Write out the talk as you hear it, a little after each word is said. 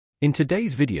In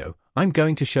today's video, I'm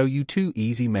going to show you 2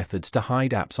 easy methods to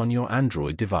hide apps on your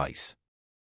Android device.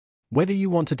 Whether you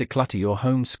want to declutter your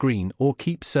home screen or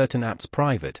keep certain apps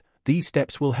private, these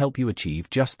steps will help you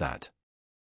achieve just that.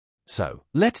 So,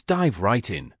 let's dive right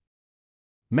in.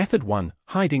 Method 1.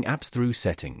 Hiding apps through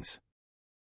settings.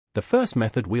 The first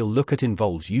method we'll look at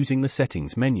involves using the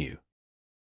settings menu.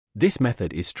 This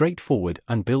method is straightforward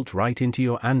and built right into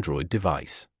your Android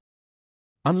device.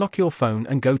 Unlock your phone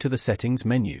and go to the settings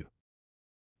menu.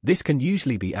 This can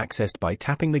usually be accessed by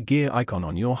tapping the gear icon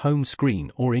on your home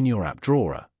screen or in your app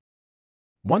drawer.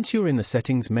 Once you're in the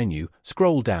settings menu,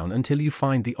 scroll down until you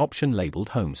find the option labeled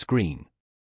Home Screen.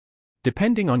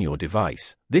 Depending on your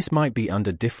device, this might be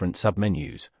under different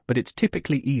submenus, but it's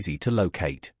typically easy to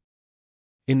locate.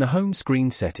 In the home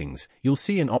screen settings, you'll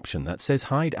see an option that says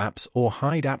Hide Apps or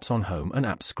Hide Apps on Home and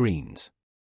App Screens.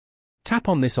 Tap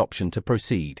on this option to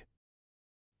proceed.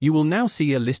 You will now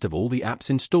see a list of all the apps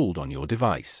installed on your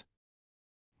device.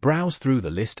 Browse through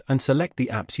the list and select the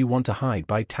apps you want to hide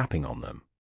by tapping on them.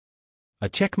 A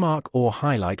checkmark or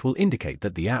highlight will indicate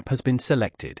that the app has been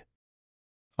selected.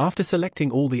 After selecting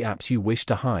all the apps you wish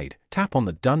to hide, tap on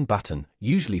the Done button,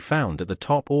 usually found at the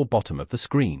top or bottom of the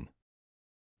screen.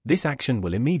 This action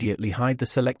will immediately hide the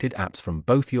selected apps from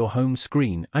both your home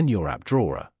screen and your app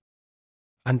drawer.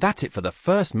 And that's it for the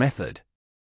first method.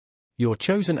 Your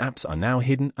chosen apps are now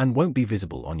hidden and won't be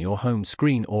visible on your home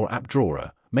screen or app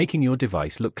drawer, making your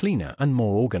device look cleaner and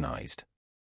more organized.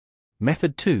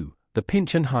 Method 2. The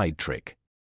Pinch and Hide Trick.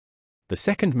 The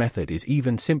second method is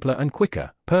even simpler and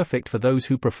quicker, perfect for those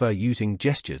who prefer using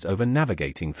gestures over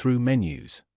navigating through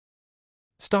menus.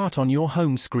 Start on your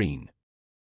home screen.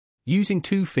 Using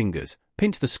 2 fingers,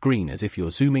 pinch the screen as if you're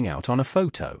zooming out on a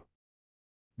photo.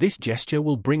 This gesture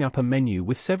will bring up a menu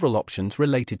with several options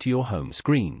related to your home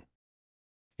screen.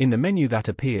 In the menu that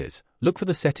appears, look for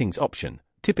the Settings option,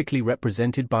 typically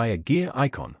represented by a gear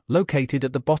icon located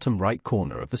at the bottom right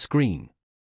corner of the screen.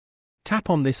 Tap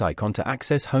on this icon to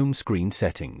access home screen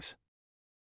settings.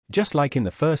 Just like in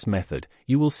the first method,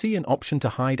 you will see an option to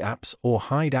hide apps or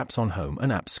hide apps on home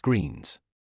and app screens.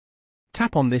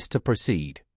 Tap on this to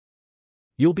proceed.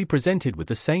 You'll be presented with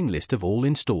the same list of all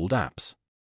installed apps.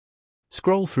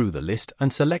 Scroll through the list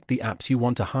and select the apps you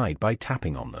want to hide by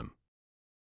tapping on them.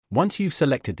 Once you've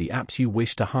selected the apps you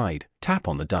wish to hide, tap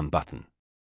on the Done button.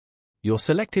 Your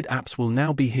selected apps will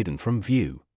now be hidden from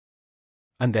view.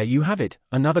 And there you have it,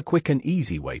 another quick and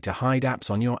easy way to hide apps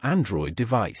on your Android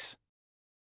device.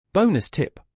 Bonus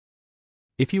tip.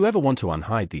 If you ever want to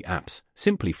unhide the apps,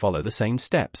 simply follow the same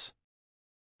steps.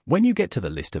 When you get to the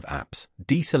list of apps,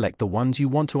 deselect the ones you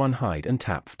want to unhide and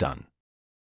tap Done.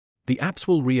 The apps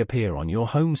will reappear on your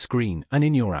home screen and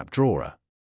in your app drawer.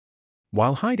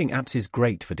 While hiding apps is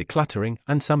great for decluttering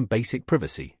and some basic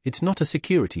privacy, it's not a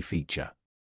security feature.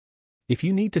 If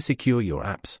you need to secure your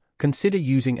apps, consider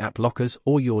using app lockers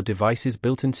or your device's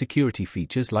built-in security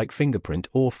features like fingerprint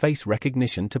or face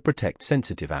recognition to protect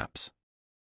sensitive apps.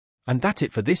 And that's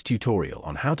it for this tutorial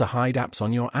on how to hide apps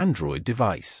on your Android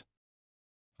device.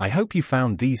 I hope you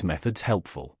found these methods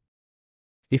helpful.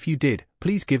 If you did,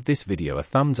 please give this video a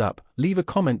thumbs up, leave a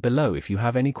comment below if you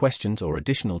have any questions or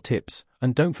additional tips,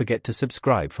 and don't forget to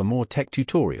subscribe for more tech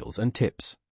tutorials and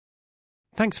tips.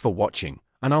 Thanks for watching,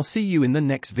 and I'll see you in the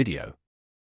next video.